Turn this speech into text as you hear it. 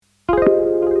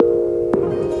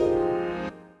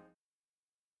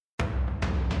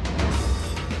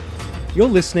You're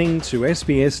listening to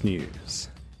SBS News.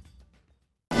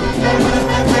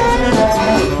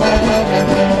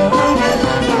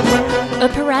 A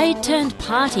parade turned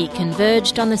party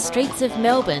converged on the streets of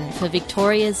Melbourne for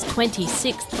Victoria's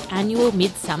 26th annual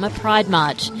Midsummer Pride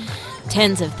March.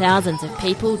 Tens of thousands of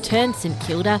people turned St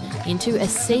Kilda into a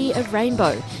sea of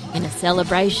rainbow in a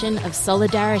celebration of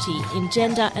solidarity in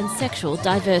gender and sexual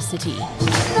diversity.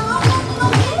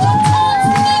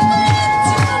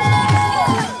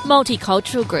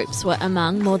 Multicultural groups were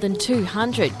among more than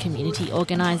 200 community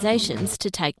organisations to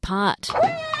take part.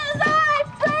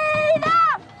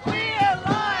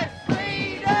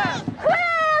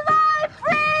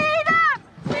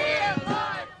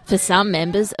 For some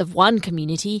members of one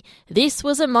community, this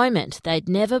was a moment they'd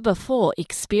never before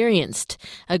experienced,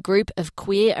 a group of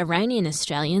queer Iranian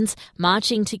Australians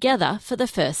marching together for the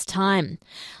first time.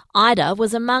 Ida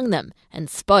was among them and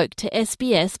spoke to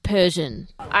SBS Persian.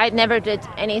 I never did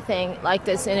anything like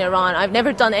this in Iran. I've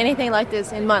never done anything like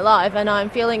this in my life, and I'm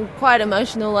feeling quite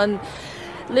emotional and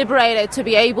liberated to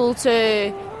be able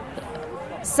to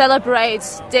celebrate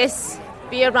this,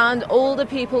 be around all the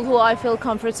people who I feel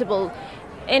comfortable.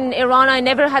 In Iran, I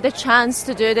never had a chance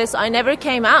to do this. I never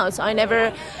came out. I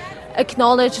never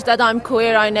acknowledged that I'm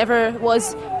queer. I never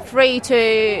was free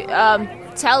to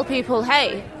tell people,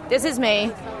 hey, this is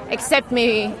me, accept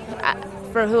me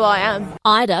for who I am.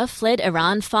 Ida fled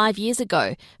Iran 5 years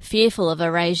ago, fearful of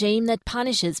a regime that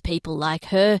punishes people like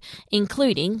her,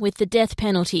 including with the death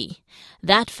penalty.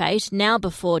 That fate now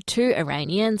before 2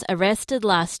 Iranians arrested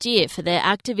last year for their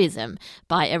activism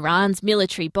by Iran's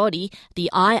military body, the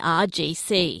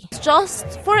IRGC.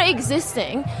 Just for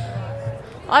existing,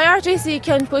 IRGC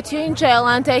can put you in jail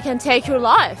and they can take your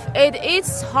life.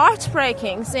 It's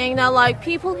heartbreaking seeing that, like,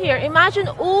 people here, imagine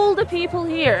all the people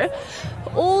here,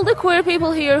 all the queer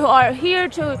people here who are here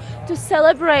to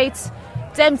celebrate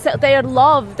their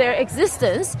love, their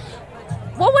existence.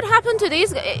 What would happen to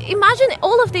these? Imagine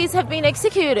all of these have been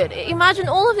executed. Imagine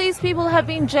all of these people have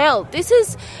been jailed. It's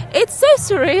so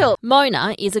surreal.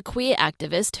 Mona is a queer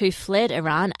activist who fled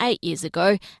Iran 8 years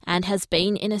ago and has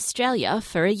been in Australia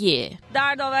for a year.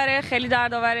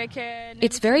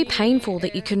 It's very painful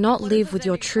that you cannot live with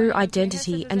your true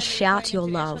identity and shout your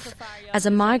love. As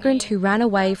a migrant who ran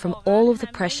away from all of the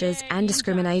pressures and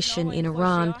discrimination in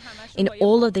Iran, in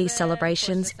all of these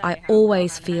celebrations, I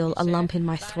always feel a lump in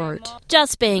my throat.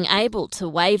 Just being able to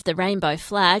wave the rainbow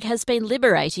flag has been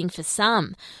liberating for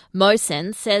some.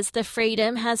 Mohsen says the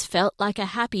freedom has felt like a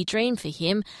happy dream for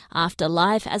him after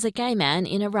life as a gay man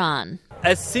in Iran.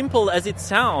 As simple as it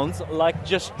sounds, like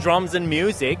just drums and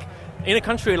music, in a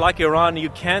country like Iran, you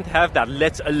can't have that,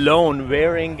 let alone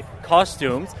wearing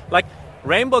costumes. Like,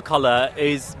 rainbow colour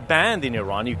is banned in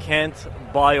Iran. You can't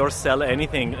buy or sell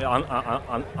anything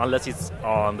unless it's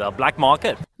on the black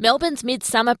market. Melbourne's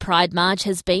Midsummer Pride March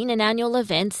has been an annual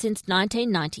event since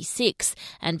 1996,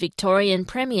 and Victorian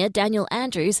Premier Daniel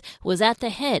Andrews was at the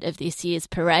head of this year's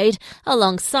parade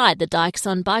alongside the Dykes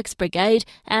on Bikes Brigade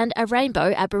and a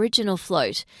rainbow Aboriginal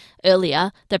float.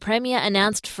 Earlier, the Premier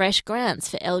announced fresh grants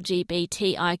for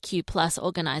LGBTIQ+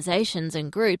 organisations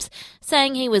and groups,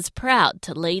 saying he was proud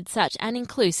to lead such an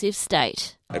inclusive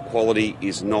state. Equality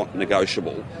is not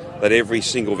negotiable, that every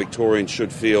single Victorian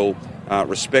should feel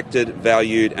respected,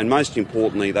 valued, and most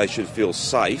importantly, they should feel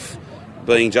safe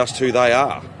being just who they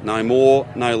are, no more,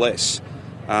 no less.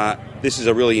 This is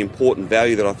a really important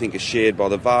value that I think is shared by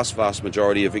the vast, vast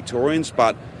majority of Victorians,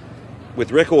 but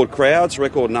with record crowds,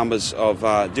 record numbers of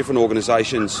different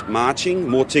organisations marching,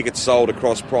 more tickets sold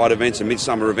across Pride events and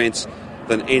Midsummer events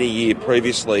than any year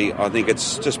previously, I think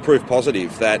it's just proof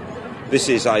positive that this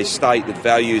is a state that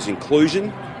values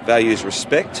inclusion, values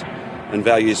respect, and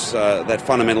values that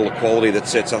fundamental equality that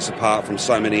sets us apart from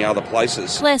so many other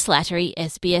places. Claire Slattery,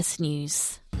 SBS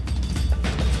News.